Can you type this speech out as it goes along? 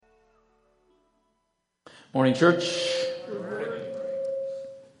Morning, church.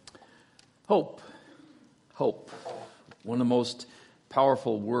 Hope. Hope. One of the most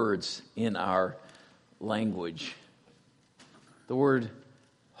powerful words in our language. The word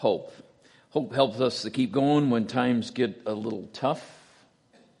hope. Hope helps us to keep going when times get a little tough.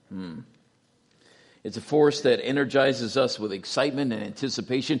 It's a force that energizes us with excitement and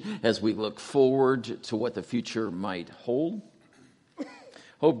anticipation as we look forward to what the future might hold.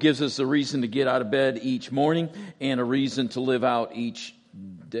 Hope gives us a reason to get out of bed each morning and a reason to live out each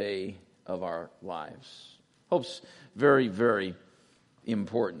day of our lives. Hope's very, very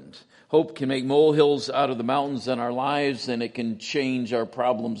important. Hope can make molehills out of the mountains in our lives, and it can change our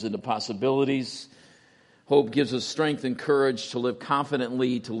problems into possibilities. Hope gives us strength and courage to live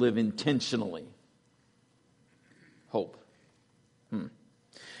confidently, to live intentionally. Hope.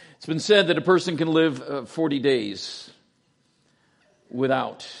 It's been said that a person can live 40 days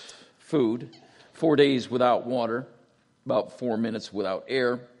without food, 4 days without water, about 4 minutes without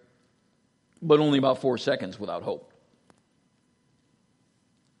air, but only about 4 seconds without hope.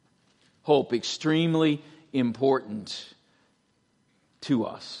 Hope, extremely important to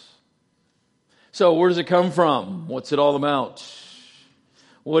us. So where does it come from? What's it all about?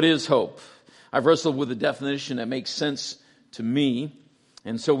 What is hope? I've wrestled with a definition that makes sense to me.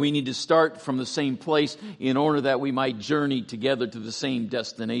 And so we need to start from the same place in order that we might journey together to the same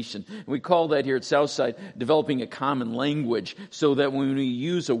destination. And we call that here at Southside developing a common language, so that when we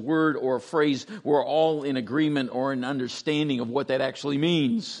use a word or a phrase, we're all in agreement or in understanding of what that actually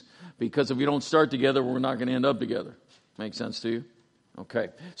means. Because if we don't start together, we're not going to end up together. Make sense to you? Okay.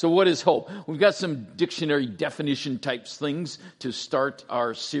 So what is hope? We've got some dictionary definition types things to start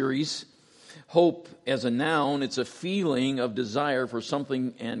our series. Hope as a noun, it's a feeling of desire for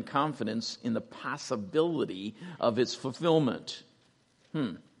something and confidence in the possibility of its fulfillment.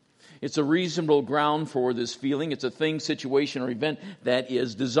 It's a reasonable ground for this feeling. It's a thing, situation, or event that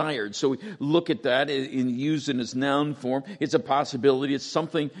is desired. So we look at that and use it as noun form. It's a possibility. It's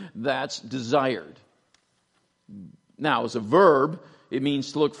something that's desired. Now, as a verb, it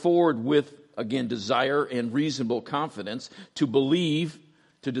means to look forward with, again, desire and reasonable confidence, to believe,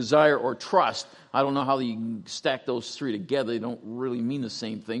 to desire or trust. I don't know how you can stack those three together. They don't really mean the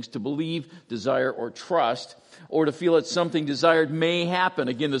same things. To believe, desire, or trust, or to feel that something desired may happen.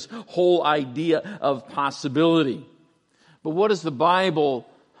 Again, this whole idea of possibility. But how does the Bible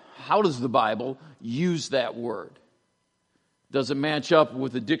use that word? Does it match up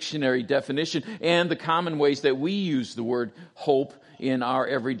with the dictionary definition and the common ways that we use the word hope in our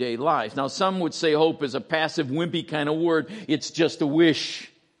everyday lives? Now, some would say hope is a passive, wimpy kind of word. It's just a wish.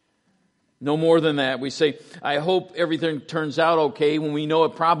 No more than that. We say, I hope everything turns out okay, when we know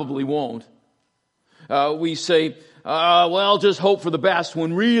it probably won't. We say, well, just hope for the best,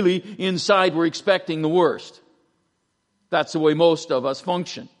 when really inside we're expecting the worst. That's the way most of us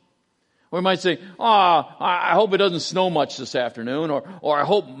function. Or we might say, I hope it doesn't snow much this afternoon, or I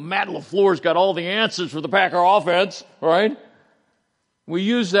hope Matt LaFleur's got all the answers for the Packer offense, right? We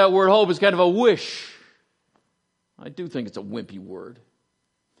use that word hope as kind of a wish. I do think it's a wimpy word.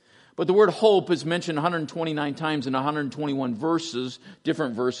 But the word hope is mentioned 129 times in 121 verses,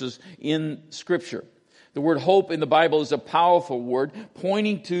 different verses in Scripture. The word hope in the Bible is a powerful word,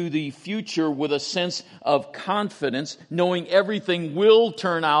 pointing to the future with a sense of confidence, knowing everything will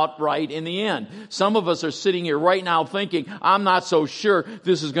turn out right in the end. Some of us are sitting here right now thinking, I'm not so sure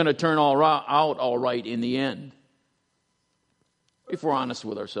this is going to turn out all right in the end. If we're honest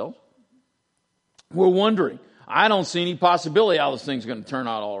with ourselves. We're wondering, I don't see any possibility how this thing's going to turn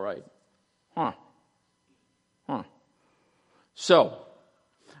out all right. So,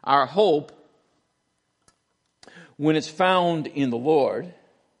 our hope, when it's found in the Lord,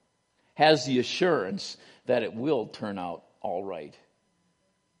 has the assurance that it will turn out all right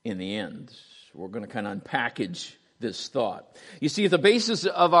in the end. We're going to kind of unpackage this thought. You see, if the basis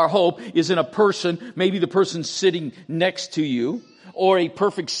of our hope is in a person, maybe the person sitting next to you, or a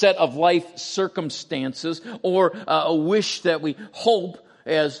perfect set of life circumstances, or a wish that we hope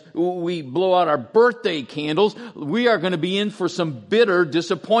as we blow out our birthday candles, we are going to be in for some bitter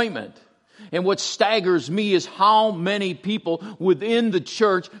disappointment. And what staggers me is how many people within the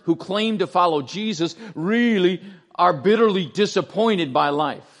church who claim to follow Jesus really are bitterly disappointed by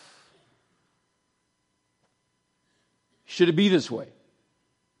life. Should it be this way?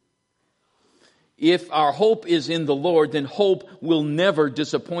 If our hope is in the Lord, then hope will never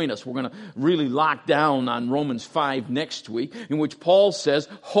disappoint us. We're going to really lock down on Romans 5 next week, in which Paul says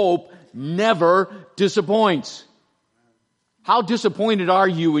hope never disappoints. How disappointed are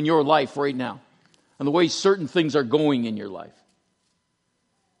you in your life right now, and the way certain things are going in your life?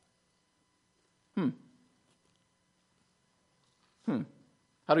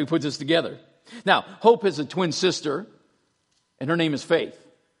 How do we put this together? Now, hope has a twin sister, and her name is faith.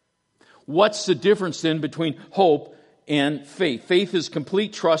 What's the difference then between hope and faith? Faith is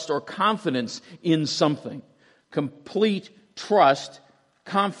complete trust or confidence in something. Complete trust,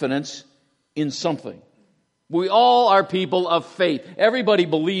 confidence in something. We all are people of faith. Everybody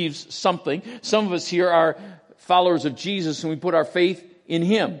believes something. Some of us here are followers of Jesus and we put our faith in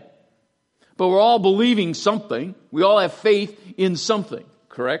Him. But we're all believing something. We all have faith in something,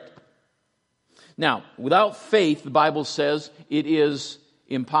 correct? Now, without faith, the Bible says it is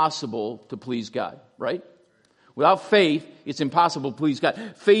impossible to please God, right? Without faith, it's impossible to please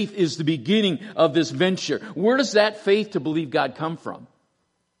God. Faith is the beginning of this venture. Where does that faith to believe God come from?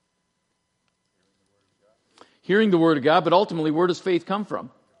 Hearing the Word of God, but ultimately, where does faith come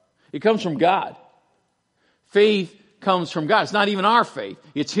from? It comes from God. Faith comes from God. It's not even our faith.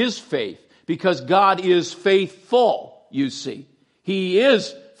 It's His faith. Because God is faithful, you see. He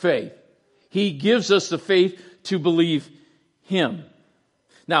is faith. He gives us the faith to believe Him.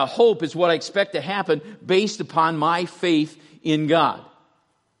 Now, hope is what I expect to happen based upon my faith in God.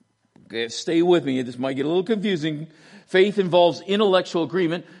 Okay, stay with me. This might get a little confusing. Faith involves intellectual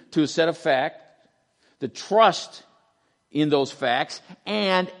agreement to a set of facts, the trust in those facts,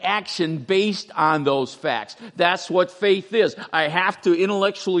 and action based on those facts. That's what faith is. I have to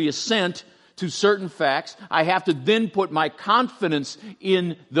intellectually assent to certain facts. I have to then put my confidence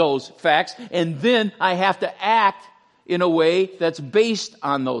in those facts, and then I have to act in a way that's based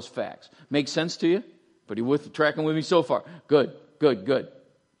on those facts. Make sense to you? But you tracking with me so far? Good.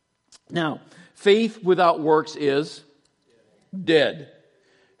 Now, faith without works is dead.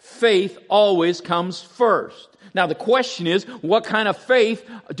 Faith always comes first. Now, the question is, what kind of faith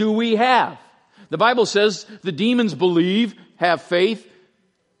do we have? The Bible says the demons believe, have faith,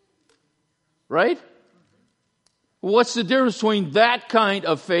 right? What's the difference between that kind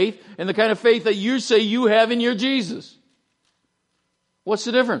of faith and the kind of faith that you say you have in your Jesus? What's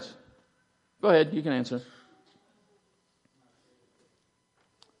the difference? Go ahead, you can answer.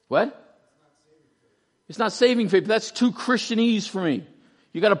 What? It's not saving faith. That's too Christianese for me.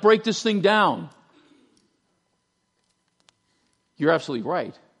 You got to break this thing down. You're absolutely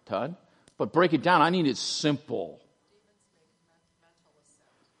right, Todd. But break it down. I need it simple.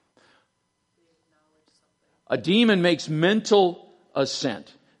 A demon makes mental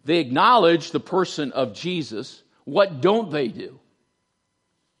assent. They acknowledge the person of Jesus. What don't they do?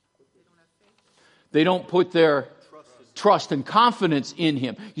 They don't put their trust and confidence in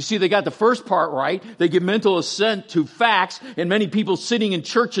Him. You see, they got the first part right. They give mental assent to facts, and many people sitting in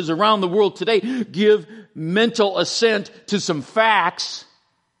churches around the world today give mental assent to some facts.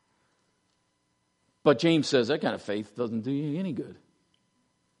 But James says that kind of faith doesn't do you any good.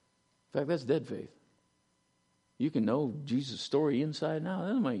 In fact, that's dead faith. You can know Jesus' story inside and out. That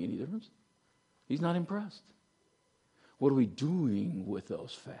doesn't make any difference. He's not impressed. What are we doing with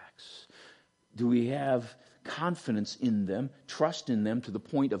those facts? Do we have confidence in them, trust in them to the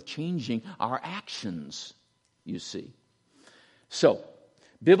point of changing our actions, you see? So,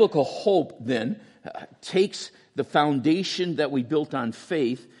 biblical hope then takes the foundation that we built on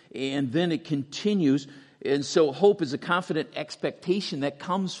faith, and then it continues. And so hope is a confident expectation that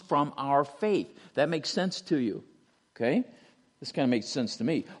comes from our faith. That makes sense to you, okay? This kind of makes sense to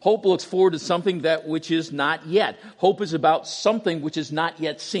me. Hope looks forward to something that which is not yet. Hope is about something which is not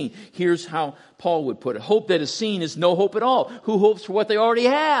yet seen. Here's how Paul would put it. Hope that is seen is no hope at all. Who hopes for what they already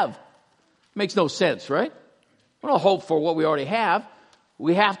have? Makes no sense, right? We don't hope for what we already have.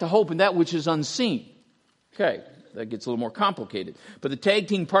 We have to hope in that which is unseen. Okay, that gets a little more complicated. But the tag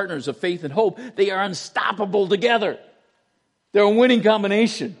team partners of faith and hope, they are unstoppable together. They're a winning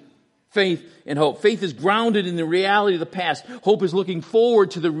combination. Faith and hope. Faith is grounded in the reality of the past. Hope is looking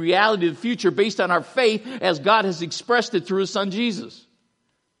forward to the reality of the future based on our faith as God has expressed it through His Son Jesus.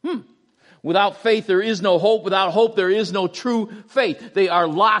 Without faith, there is no hope. Without hope, there is no true faith. They are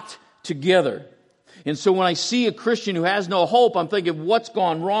locked together. And so when I see a Christian who has no hope, I'm thinking, what's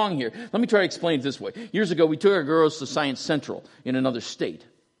gone wrong here? Let me try to explain it this way. Years ago, we took our girls to Science Central in another state.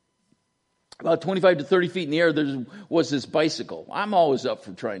 About 25 to 30 feet in the air, there was this bicycle. I'm always up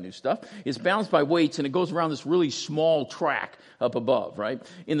for trying new stuff. It's balanced by weights, and it goes around this really small track up above, right?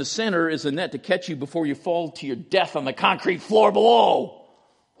 In the center is a net to catch you before you fall to your death on the concrete floor below.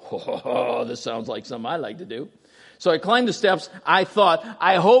 Oh, this sounds like something I like to do. So I climbed the steps. I thought,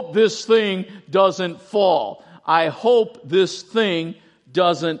 I hope this thing doesn't fall. I hope this thing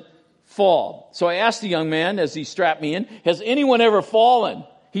doesn't fall. So I asked the young man as he strapped me in, has anyone ever fallen?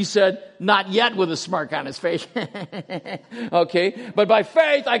 He said, not yet, with a smirk on his face. Okay. But by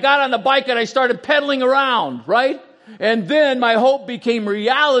faith, I got on the bike and I started pedaling around, right? And then my hope became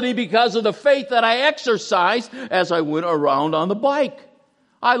reality because of the faith that I exercised as I went around on the bike.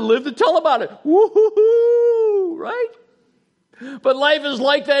 I lived to tell about it. Woo-hoo-hoo, right? But life is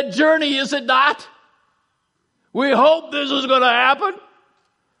like that journey, is it not? We hope this is going to happen.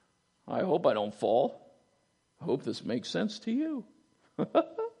 I hope I don't fall. I hope this makes sense to you.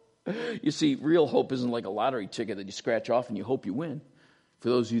 You see, real hope isn't like a lottery ticket that you scratch off and you hope you win. For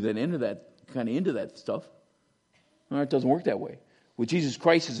those of you that into that stuff, it doesn't work that way. With Jesus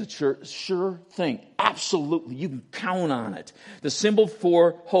Christ is a sure thing. Absolutely. You can count on it. The symbol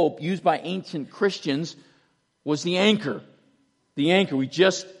for hope used by ancient Christians was the anchor. The anchor. We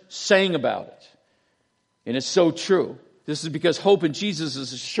just sang about it. And it's so true. This is because hope in Jesus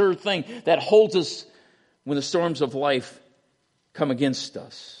is a sure thing that holds us when the storms of life come against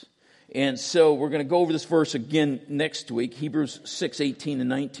us. And so we're going to go over this verse again next week, Hebrews 6:18 and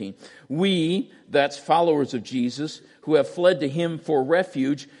 19. We, that's followers of Jesus, who have fled to him for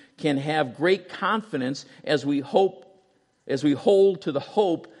refuge, can have great confidence as we hold to the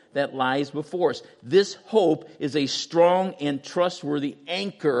hope that lies before us. This hope is a strong and trustworthy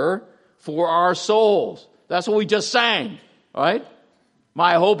anchor for our souls. That's what we just sang, right?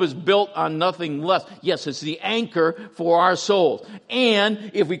 My hope is built on nothing less. Yes, it's the anchor for our souls.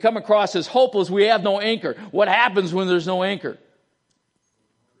 And if we come across as hopeless, we have no anchor. What happens when there's no anchor?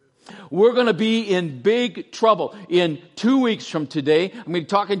 We're going to be in big trouble. In 2 weeks from today, I'm going to be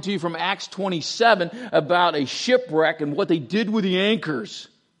talking to you from Acts 27 about a shipwreck and what they did with the anchors.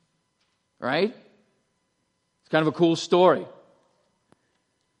 Right? It's kind of a cool story.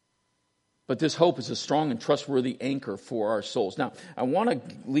 But this hope is a strong and trustworthy anchor for our souls. Now, I want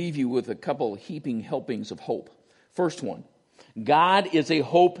to leave you with a couple heaping helpings of hope. First one, God is a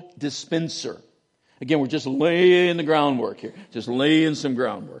hope dispenser. Again, we're just laying the groundwork here. Just laying some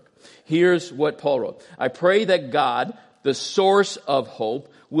groundwork. Here's what Paul wrote. I pray that God, the source of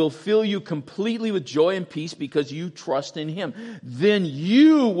hope, will fill you completely with joy and peace because you trust in him. Then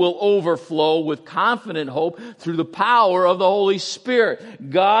you will overflow with confident hope through the power of the Holy Spirit.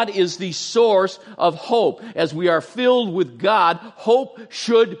 God is the source of hope. As we are filled with God, hope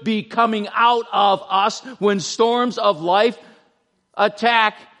should be coming out of us when storms of life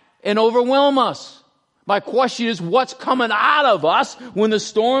attack and overwhelm us. My question is, what's coming out of us when the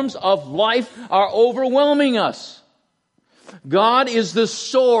storms of life are overwhelming us? God is the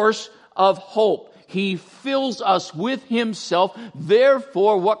source of hope. He fills us with himself.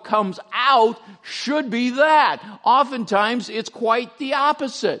 Therefore, what comes out should be that. Oftentimes, it's quite the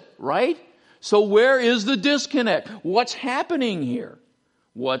opposite, right? So where is the disconnect? What's happening here?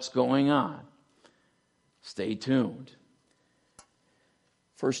 What's going on? Stay tuned.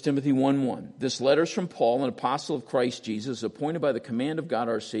 1 Timothy 1:1. This letter is from Paul, an apostle of Christ Jesus, appointed by the command of God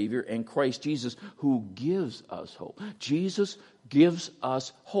our Savior and Christ Jesus, who gives us hope. Jesus gives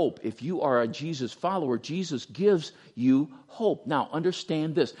us hope. If you are a Jesus follower, Jesus gives you hope. Now,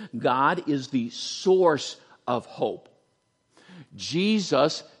 understand this. God is the source of hope.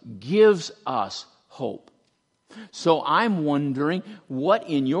 Jesus gives us hope. So I'm wondering what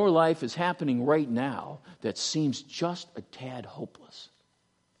in your life is happening right now that seems just a tad hopeless.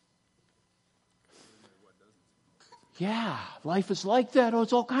 Yeah, life is like that. Oh,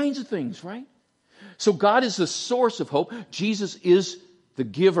 it's all kinds of things, right? So God is the source of hope. Jesus is the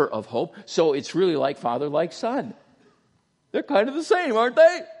giver of hope. So it's really like Father, like Son. They're kind of the same, aren't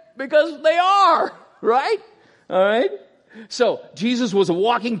they? Because they are, right? All right? So Jesus was a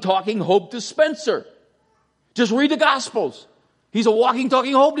walking, talking hope dispenser. Just read the Gospels. He's a walking,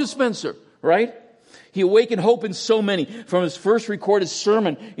 talking hope dispenser, right? He awakened hope in so many from his first recorded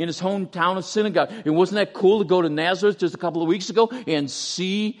sermon in his hometown of synagogue. And wasn't that cool to go to Nazareth just a couple of weeks ago and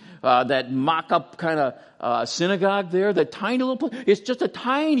see that mock-up kind of synagogue there? That tiny little place. It's just a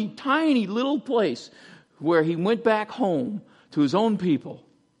tiny, tiny little place where he went back home to his own people.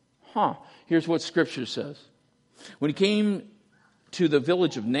 Here's what Scripture says. When he came to the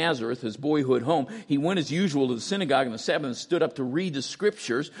village of Nazareth, his boyhood home, he went as usual to the synagogue on the Sabbath and stood up to read the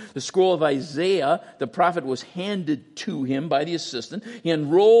Scriptures. The scroll of Isaiah, the prophet, was handed to him by the assistant. He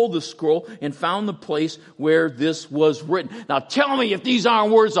unrolled the scroll and found the place where this was written. Now tell me if these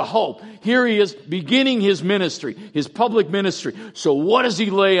aren't words of hope. Here he is beginning his ministry, his public ministry. So what does he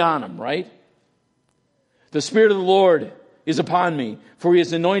lay on him, right? The Spirit of the Lord is upon me, for he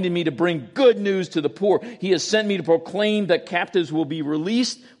has anointed me to bring good news to the poor. He has sent me to proclaim that captives will be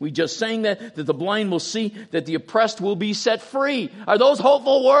released. We just sang that the blind will see, that the oppressed will be set free. Are those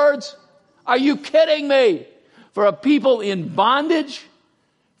hopeful words? Are you kidding me? For a people in bondage,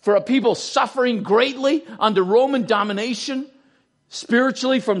 for a people suffering greatly under Roman domination,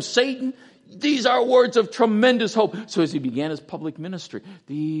 spiritually from Satan, These are words of tremendous hope. So as he began his public ministry,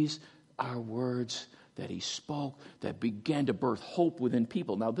 these are words that he spoke that began to birth hope within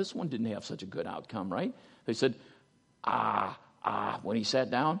people. Now, this one didn't have such a good outcome, right? They said, when he sat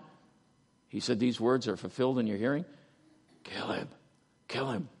down, he said, these words are fulfilled in your hearing.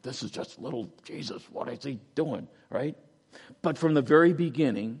 Kill him. This is just little Jesus. What is he doing, right? But from the very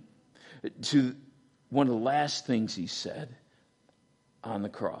beginning to one of the last things he said on the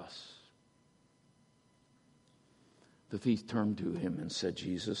cross, the thief turned to him and said,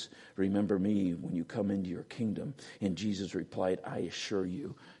 Jesus, remember me when you come into your kingdom. And Jesus replied, I assure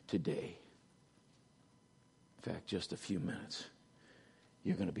you, today, in fact, just a few minutes,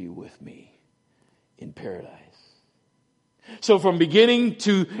 you're going to be with me in paradise. So from beginning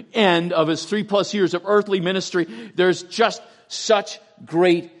to end of his 3+ years of earthly ministry, there's just such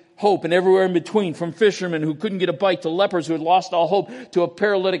great hope. And everywhere in between, from fishermen who couldn't get a bite to lepers who had lost all hope, to a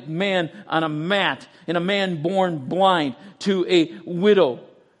paralytic man on a mat, and a man born blind, to a widow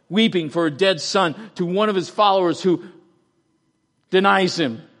weeping for a dead son, to one of his followers who denies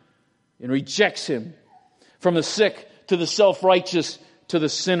him and rejects him. From the sick to the self-righteous to the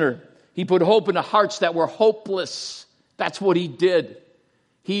sinner. He put hope into hearts that were hopeless. That's what he did.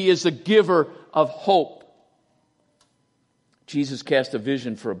 He is the giver of hope. Jesus cast a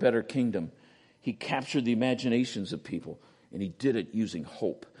vision for a better kingdom. He captured the imaginations of people, and he did it using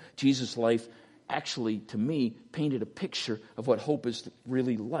hope. Jesus' life actually, to me, painted a picture of what hope is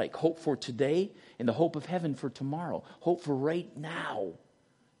really like. Hope for today and the hope of heaven for tomorrow. Hope for right now,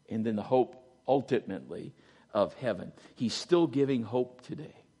 and then the hope ultimately of heaven. He's still giving hope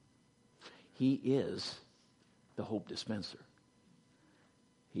today. He is the hope dispenser.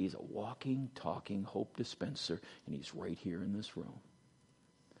 He's a walking, talking hope dispenser, and he's right here in this room.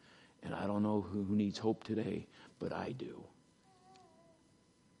 And I don't know who needs hope today, but I do.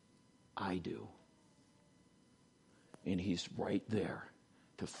 I do. And he's right there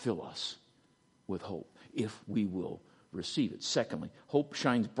to fill us with hope, if we will receive it. Secondly, hope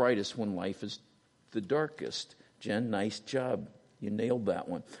shines brightest when life is the darkest. Jen, nice job. You nailed that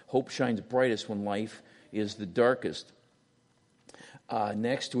one. Hope shines brightest when life is the darkest.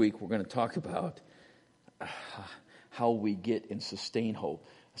 Next week, we're going to talk about how we get and sustain hope.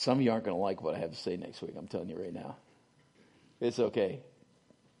 Some of you aren't going to like what I have to say next week. I'm telling you right now. It's okay.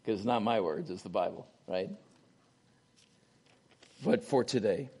 Because it's not my words. It's the Bible, right? But for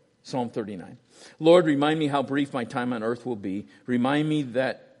today, Psalm 39. Lord, remind me how brief my time on earth will be. Remind me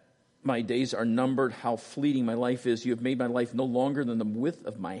that my days are numbered, how fleeting my life is. You have made my life no longer than the width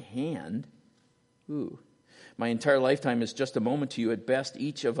of my hand. Ooh. My entire lifetime is just a moment to you. At best,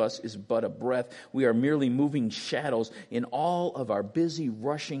 each of us is but a breath. We are merely moving shadows, and all of our busy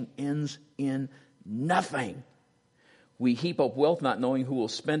rushing ends in nothing. We heap up wealth not knowing who will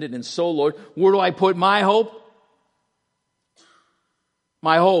spend it. And so, Lord, where do I put my hope?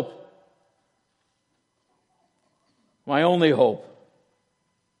 My hope. My only hope.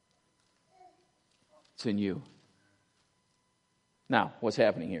 It's in you. Now, what's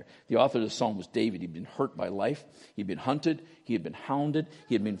happening here? The author of the psalm was David. He'd been hurt by life. He'd been hunted. He had been hounded.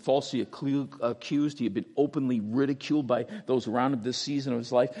 He had been falsely accused. He had been openly ridiculed by those around him this season of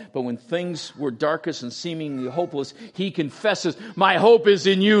his life. But when things were darkest and seemingly hopeless, he confesses, my hope is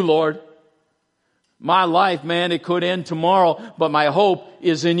in you, Lord. My life, man, it could end tomorrow, but my hope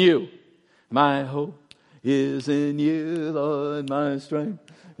is in you. My hope is in you, Lord, my strength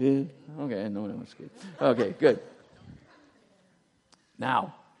is... Okay, no one else. Okay, good.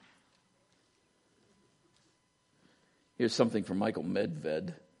 Now, here's something from Michael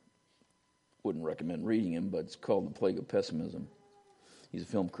Medved. Wouldn't recommend reading him, but it's called The Plague of Pessimism. He's a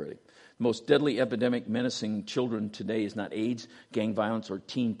film critic. The most deadly epidemic menacing children today is not AIDS, gang violence, or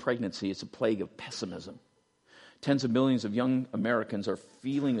teen pregnancy. It's a plague of pessimism. Tens of millions of young Americans are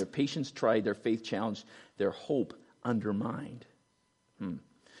feeling their patience tried, their faith challenged, their hope undermined.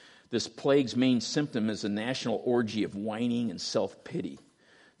 This plague's main symptom is a national orgy of whining and self-pity.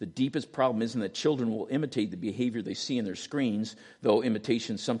 The deepest problem isn't that children will imitate the behavior they see in their screens, though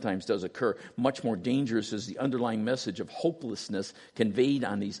imitation sometimes does occur. Much more dangerous is the underlying message of hopelessness conveyed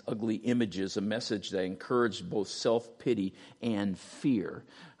on these ugly images, a message that encouraged both self-pity and fear.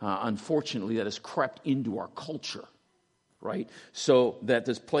 Unfortunately, that has crept into our culture, right? So that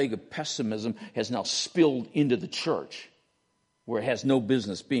this plague of pessimism has now spilled into the church, where it has no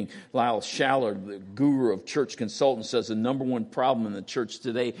business being. Lyle Schaller, the guru of church consultants, says the number one problem in the church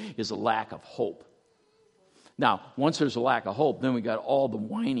today is a lack of hope. Now, once there's a lack of hope, then we got all the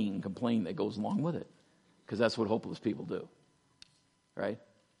whining and complaining that goes along with it, because that's what hopeless people do, right?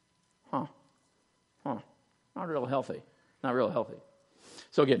 Not real healthy.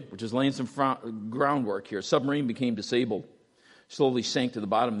 So again, we're just laying some groundwork here. Submarine became disabled, slowly sank to the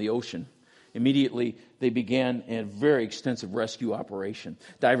bottom of the ocean. Immediately, they began a very extensive rescue operation.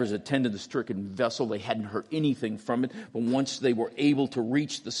 Divers attended the stricken vessel. They hadn't heard anything from it, but once they were able to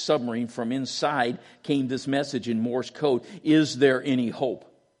reach the submarine, from inside came this message in Morse code: is there any hope?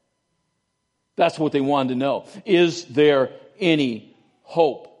 That's what they wanted to know. Is there any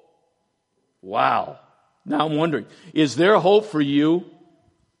hope? Wow. Now I'm wondering, is there hope for you?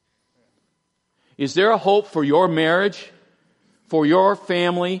 Is there a hope for your marriage, for your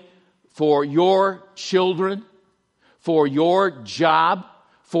family, for your children, for your job,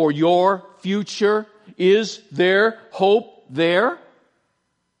 for your future? Is there hope there?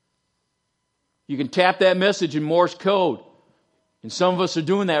 You can tap that message in Morse code. And some of us are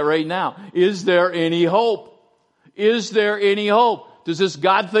doing that right now. Is there any hope? Is there any hope? Does this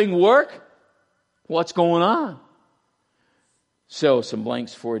God thing work? What's going on? So, some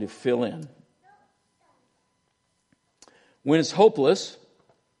blanks for you to fill in. When it's hopeless,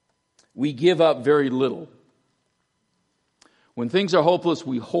 we give up very little. When things are hopeless,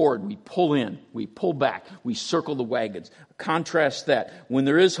 we hoard, we pull in, we pull back, we circle the wagons. Contrast that. When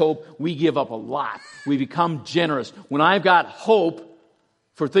there is hope, we give up a lot. We become generous. When I've got hope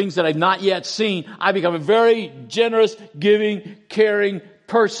for things that I've not yet seen, I become a very generous, giving, caring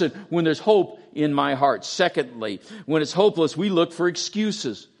person when there's hope in my heart. Secondly, when it's hopeless, we look for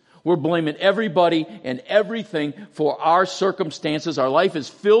excuses. We're blaming everybody and everything for our circumstances. Our life is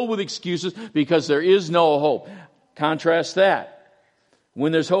filled with excuses because there is no hope. Contrast that.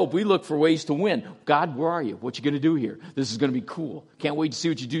 When there's hope, we look for ways to win. God, where are you? What you going to do here? This is going to be cool. Can't wait to see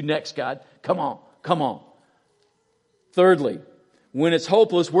what you do next, God. Come on, come on. Thirdly, when it's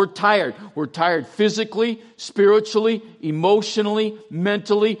hopeless, we're tired. We're tired physically, spiritually, emotionally,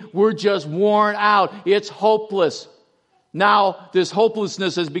 mentally. We're just worn out. It's hopeless. Now, this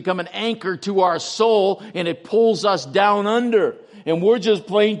hopelessness has become an anchor to our soul, and it pulls us down under. And we're just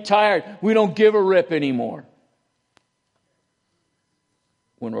plain tired. We don't give a rip anymore.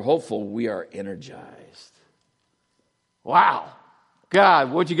 When we're hopeful, we are energized. Wow.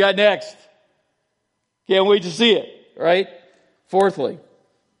 God, what you got next? Can't wait to see it, right? Fourthly,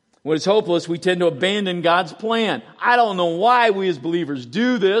 when it's hopeless, we tend to abandon God's plan. I don't know why we as believers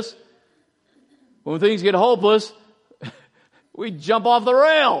do this. When things get hopeless, we jump off the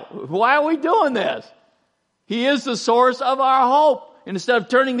rail. Why are we doing this? He is the source of our hope. And instead of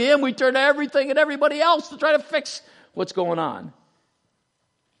turning to Him, we turn to everything and everybody else to try to fix what's going on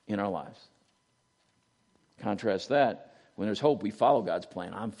in our lives. Contrast that. When there's hope, we follow God's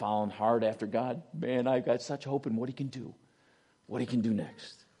plan. I'm following hard after God. Man, I've got such hope in what He can do. What He can do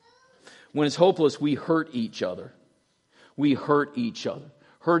next. When it's hopeless, we hurt each other. We hurt each other.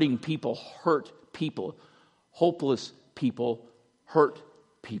 Hurting people hurt people. Hopeless people hurt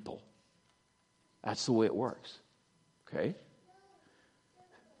people. That's the way it works. Okay?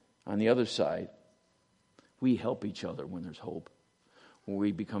 On the other side, we help each other when there's hope.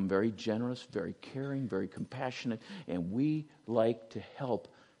 We become very generous, very caring, very compassionate, and we like to help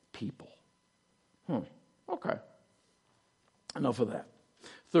people. Okay. Enough of that.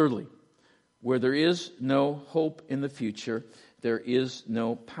 Thirdly, where there is no hope in the future, there is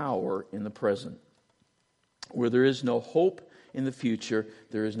no power in the present. Where there is no hope in the future,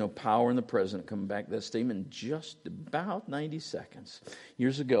 there is no power in the present. Coming back to that statement in just about 90 seconds.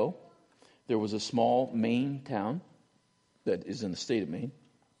 Years ago, there was a small Maine town that is in the state of Maine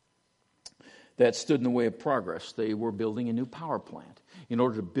that stood in the way of progress. They were building a new power plant. In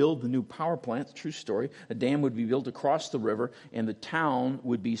order to build the new power plant, true story, a dam would be built across the river and the town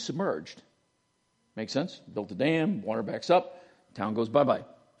would be submerged. Make sense? Built a dam, water backs up, town goes bye-bye.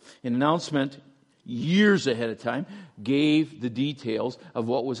 An announcement years ahead of time gave the details of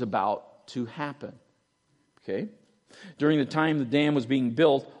what was about to happen. Okay? During the time the dam was being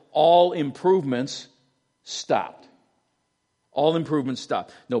built, all improvements stopped. All improvements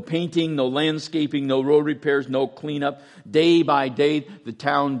stopped. No painting, no landscaping, no road repairs, no cleanup. Day by day, the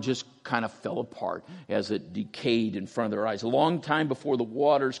town just kind of fell apart as it decayed in front of their eyes. A long time before the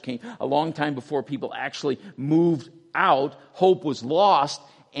waters came, a long time before people actually moved out, hope was lost,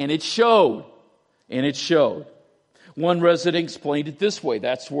 and it showed. And it showed. One resident explained it this way.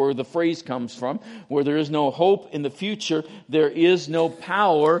 That's where the phrase comes from. Where there is no hope in the future, there is no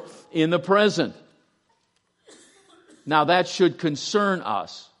power in the present. Now that should concern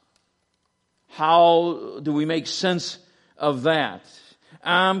us. How do we make sense of that?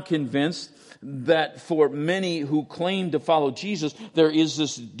 I'm convinced that for many who claim to follow Jesus, there is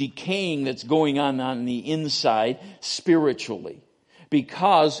this decaying that's going on the inside spiritually.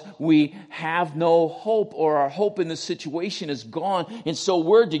 because we have no hope, or our hope in the situation is gone, and so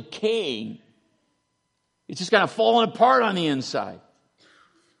we're decaying. It's just kind of falling apart on the inside.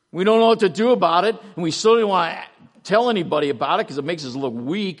 We don't know what to do about it, and we certainly don't want to tell anybody about it because it makes us look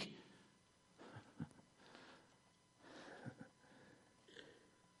weak.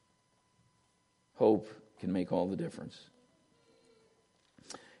 Hope can make all the difference.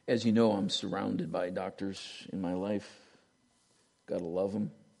 As you know, I'm surrounded by doctors in my life. Gotta love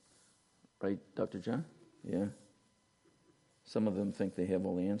them. Right, Dr. John? Yeah. Some of them think they have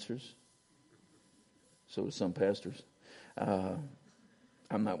all the answers. So do some pastors.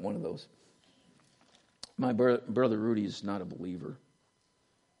 I'm not one of those. My brother Rudy is not a believer,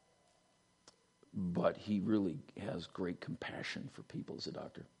 but he really has great compassion for people as a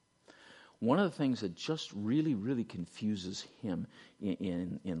doctor. One of the things that just really, really confuses him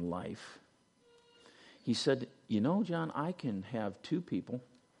in life, he said, you know, John, I can have two people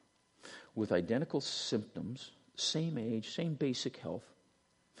with identical symptoms, same age, same basic health.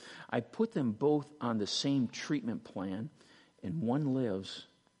 I put them both on the same treatment plan, and one lives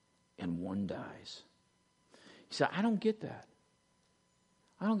and one dies. He said, I don't get that.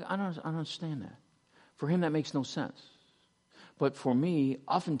 I don't understand that. For him, that makes no sense. But for me,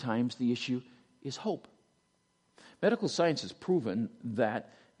 oftentimes the issue is hope. Medical science has proven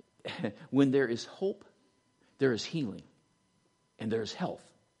that when there is hope, there is healing and there is health.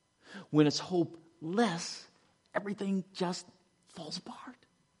 When it's hopeless, everything just falls apart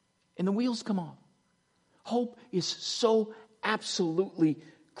and the wheels come off. Hope is so absolutely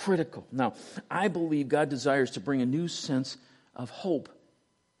critical. Now, I believe God desires to bring a new sense of hope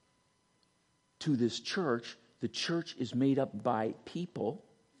to this church. The church is made up by people.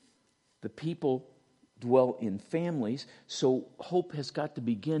 The people dwell in families. So hope has got to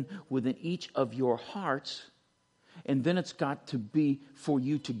begin within each of your hearts. And then it's got to be for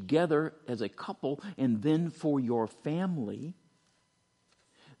you together as a couple, and then for your family.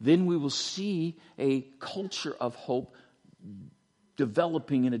 Then we will see a culture of hope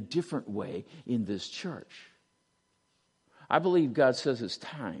developing in a different way in this church. I believe God says it's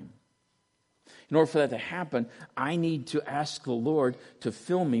time. In order for that to happen, I need to ask the Lord to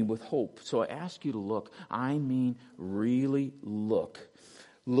fill me with hope. So I ask you to look. I mean, really look.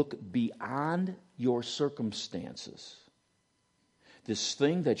 Look beyond your circumstances. This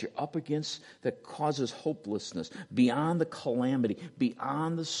thing that you're up against that causes hopelessness, beyond the calamity,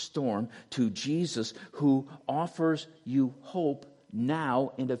 beyond the storm, to Jesus who offers you hope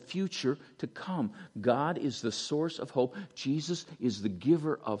now and a future to come. God is the source of hope. Jesus is the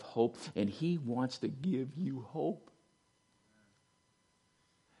giver of hope, and He wants to give you hope.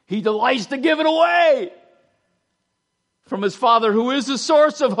 He delights to give it away from His Father, who is the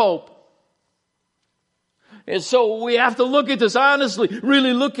source of hope. And so we have to look at this honestly,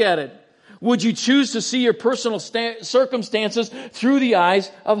 really look at it. Would you choose to see your personal circumstances through the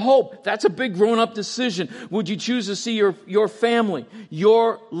eyes of hope? That's a big grown-up decision. Would you choose to see your family,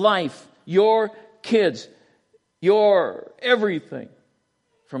 your life, your kids, your everything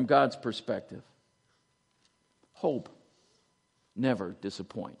from God's perspective? Hope never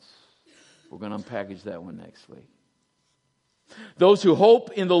disappoints. We're going to unpackage that one next week. Those who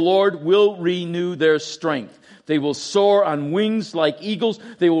hope in the Lord will renew their strength. They will soar on wings like eagles.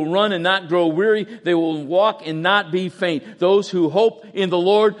 They will run and not grow weary. They will walk and not be faint. Those who hope in the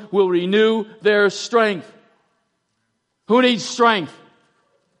Lord will renew their strength. Who needs strength?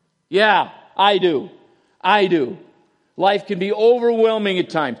 Yeah, I do. I do. Life can be overwhelming at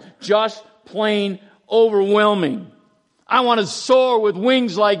times. Just plain overwhelming. I want to soar with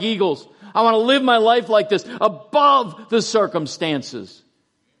wings like eagles. I want to live my life like this, above the circumstances.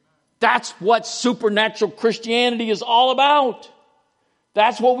 That's what supernatural Christianity is all about.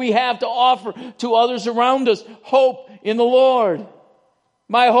 That's what we have to offer to others around us. Hope in the Lord.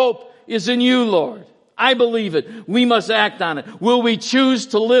 My hope is in you, Lord. I believe it. We must act on it. Will we choose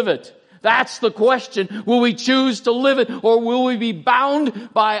to live it? That's the question. Will we choose to live it, or will we be bound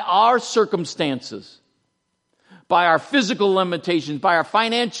by our circumstances? By our physical limitations, by our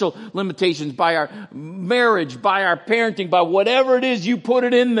financial limitations, by our marriage, by our parenting, by whatever it is you put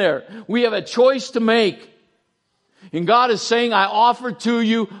it in there. We have a choice to make. And God is saying, I offer to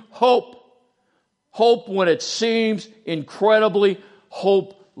you hope. Hope when it seems incredibly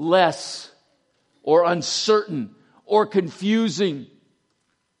hopeless or uncertain or confusing.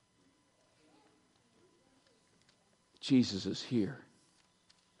 Jesus is here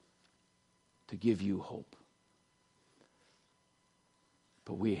to give you hope.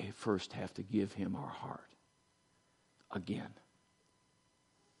 But we first have to give Him our heart again,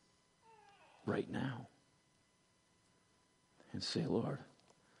 right now. and say, Lord,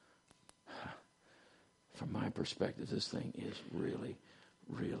 from my perspective, this thing is really,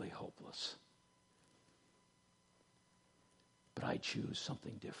 really hopeless. But I choose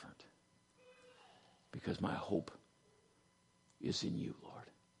something different because my hope is in you,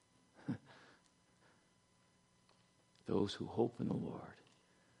 Lord. Those who hope in the Lord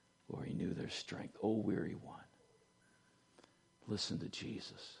will renew their strength. O weary one, listen to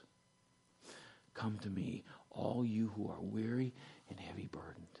Jesus. Come to me, all you who are weary and heavy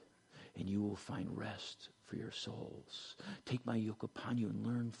burdened, and you will find rest for your souls. Take my yoke upon you and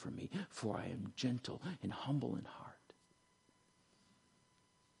learn from me, for I am gentle and humble in heart.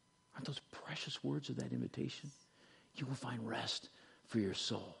 Aren't those precious words of that invitation? You will find rest for your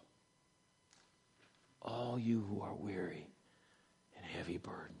soul. All you who are weary and heavy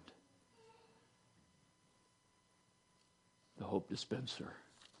burdened. The Hope Dispenser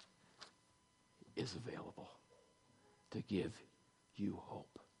is available to give you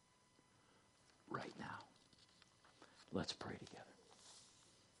hope right now. Let's pray together.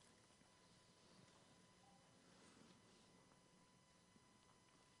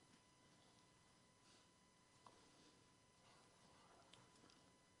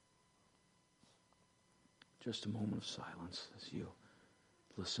 Just a moment of silence as you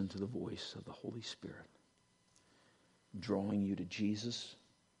listen to the voice of the Holy Spirit, drawing you to Jesus,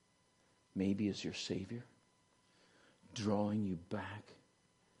 maybe as your Savior, drawing you back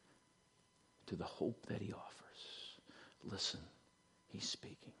to the hope that he offers. Listen, he's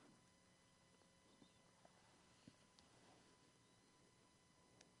speaking.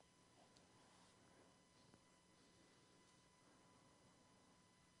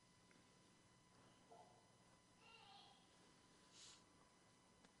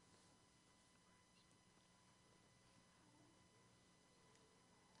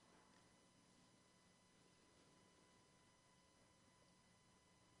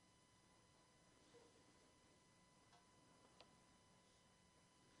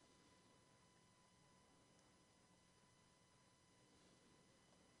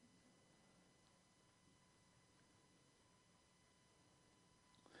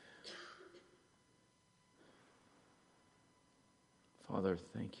 Father,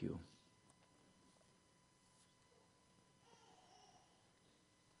 thank you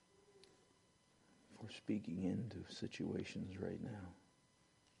for speaking into situations right now.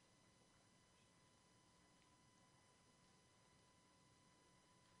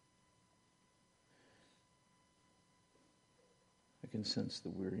 I can sense the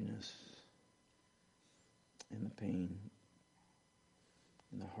weariness and the pain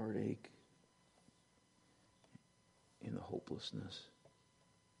and the heartache and the hopelessness.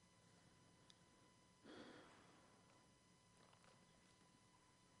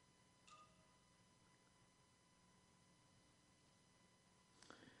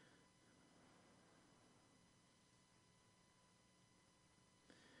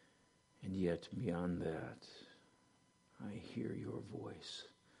 And yet, beyond that, I hear your voice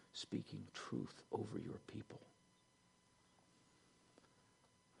speaking truth over your people.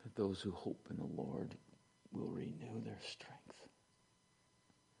 That those who hope in the Lord will renew their strength.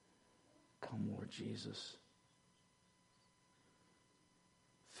 Come, Lord Jesus.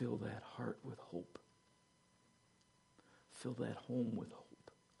 Fill that heart with hope. Fill that home with hope.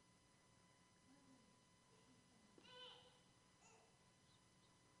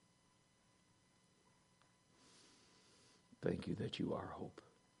 Thank you that you are hope.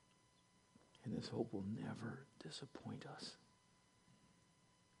 And this hope will never disappoint us.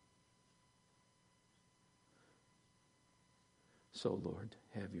 So, Lord,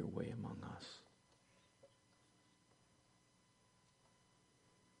 have your way among us.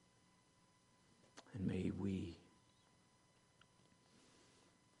 And may we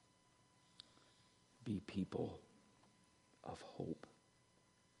be people of hope.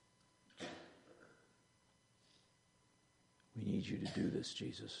 We need you to do this,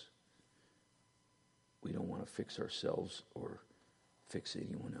 Jesus. We don't want to fix ourselves or fix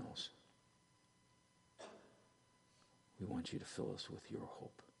anyone else. We want you to fill us with your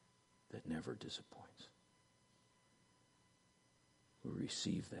hope that never disappoints. We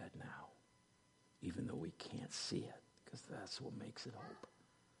receive that now, even though we can't see it, because that's what makes it hope,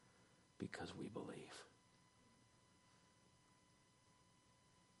 because we believe.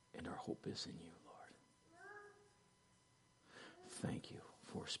 And our hope is in you, Lord. Thank you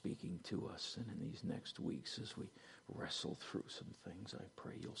for speaking to us, and in these next weeks as we wrestle through some things, I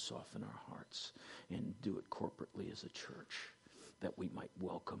pray you'll soften our hearts and do it corporately as a church, that we might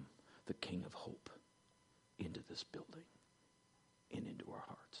welcome the King of Hope into this building and into our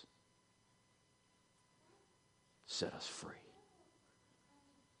hearts. Set us free.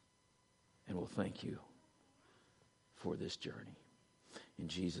 And we'll thank you for this journey. In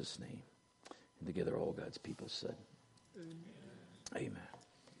Jesus' name. And together all God's people said, Amen.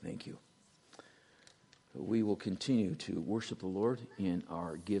 Thank you. We will continue to worship the Lord in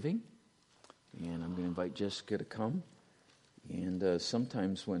our giving. And I'm going to invite Jessica to come. And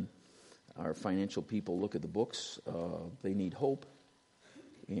sometimes when our financial people look at the books, they need hope.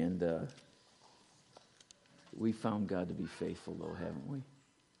 And we found God to be faithful, though, haven't we?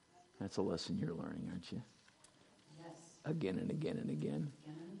 That's a lesson you're learning, aren't you? Yes. Again and again and again.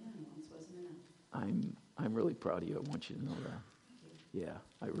 Again and again. Once wasn't enough. I'm really proud of you. I want you to know that. Yeah,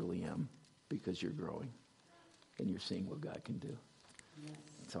 I really am, because you're growing and you're seeing what God can do. Yes.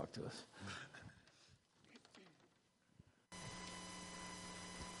 Talk to us.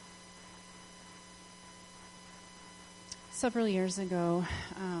 Several years ago,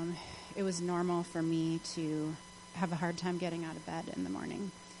 it was normal for me to have a hard time getting out of bed in the morning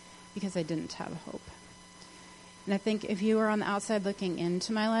because I didn't have hope. And I think if you were on the outside looking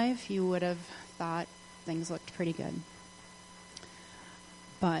into my life, you would have thought things looked pretty good.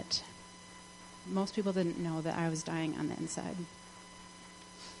 But most people didn't know that I was dying on the inside.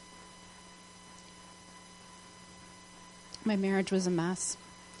 My marriage was a mess.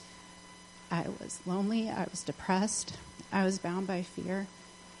 I was lonely. I was depressed. I was bound by fear.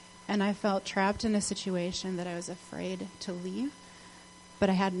 And I felt trapped in a situation that I was afraid to leave, but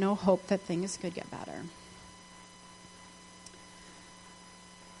I had no hope that things could get better.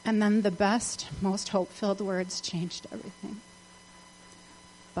 And then the best, most hope-filled words changed everything.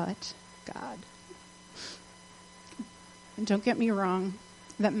 But God. And don't get me wrong,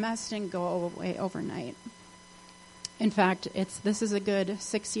 that mess didn't go away overnight. In fact, this is a good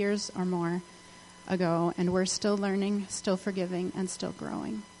 6 years or more ago, and we're still learning, still forgiving, and still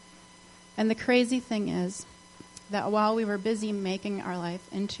growing. And the crazy thing is that while we were busy making our life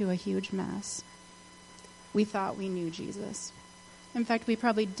into a huge mess, we thought we knew Jesus. In fact, we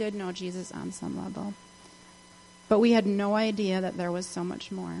probably did know Jesus on some level. But we had no idea that there was so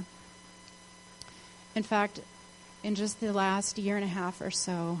much more. In fact, in just the last year and a half or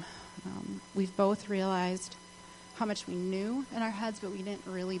so, we've both realized how much we knew in our heads, but we didn't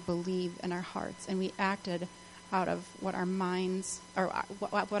really believe in our hearts. And we acted out of what our minds, or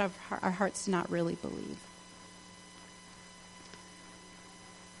what our hearts did not really believe.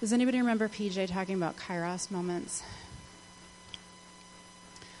 Does anybody remember PJ talking about Kairos moments?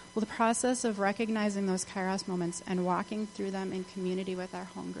 Well, the process of recognizing those Kairos moments and walking through them in community with our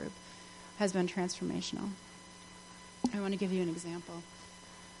home group has been transformational. I want to give you an example.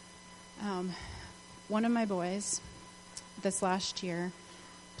 One of my boys this last year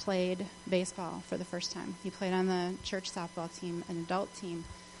played baseball for the first time. He played on the church softball team, an adult team.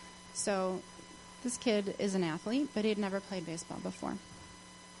 So this kid is an athlete, but he had never played baseball before.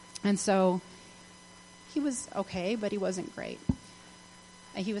 And so he was okay, but he wasn't great.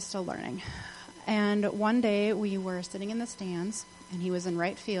 He was still learning. And one day we were sitting in the stands, and he was in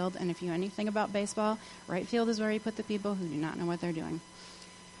right field. And if you know anything about baseball, right field is where you put the people who do not know what they're doing.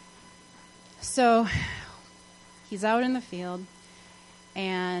 So he's out in the field,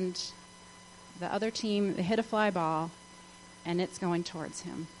 and the other team, they hit a fly ball, and it's going towards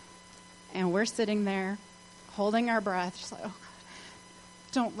him. And we're sitting there holding our breath, just like, oh,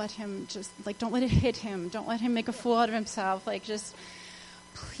 God, don't let it hit him. Don't let him make a fool out of himself. Just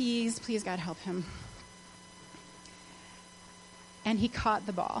please, God, help him. And he caught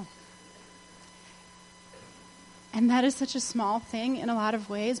the ball. And that is such a small thing in a lot of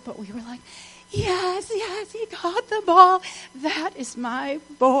ways, but we were like, yes, he caught the ball. That is my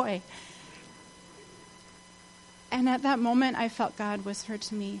boy. And at that moment, I felt God whisper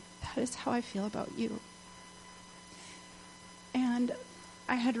to me, that is how I feel about you. And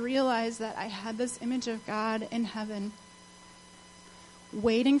I had realized that I had this image of God in heaven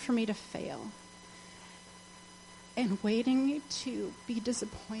waiting for me to fail and waiting to be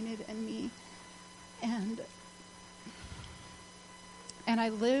disappointed in me. And I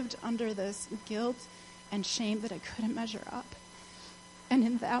lived under this guilt and shame that I couldn't measure up. And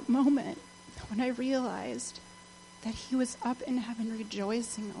in that moment, when I realized that he was up in heaven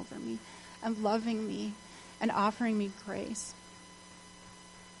rejoicing over me and loving me and offering me grace,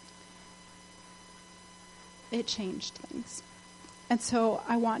 it changed things. And so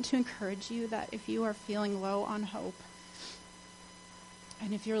I want to encourage you that if you are feeling low on hope,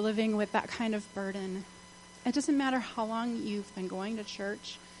 and if you're living with that kind of burden, it doesn't matter how long you've been going to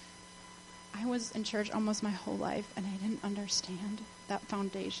church. I was in church almost my whole life, and I didn't understand that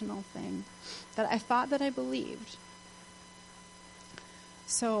foundational thing that I thought that I believed.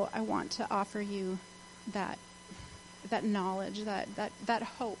 So I want to offer you that that knowledge, that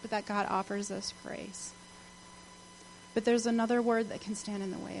hope that God offers us grace. But there's another word that can stand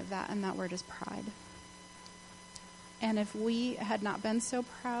in the way of that, and that word is pride. And if we had not been so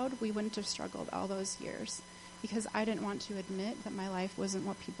proud, we wouldn't have struggled all those years, because I didn't want to admit that my life wasn't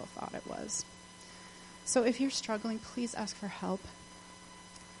what people thought it was. So if you're struggling, please ask for help.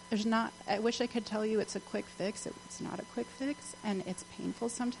 I wish I could tell you it's a quick fix. It's not a quick fix, and it's painful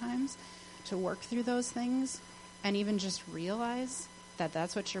sometimes to work through those things and even just realize that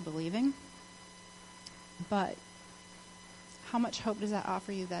that's what you're believing. But how much hope does that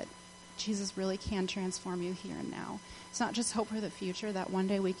offer you that Jesus really can transform you here and now? It's not just hope for the future, that one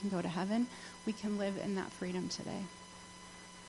day we can go to heaven. We can live in that freedom today.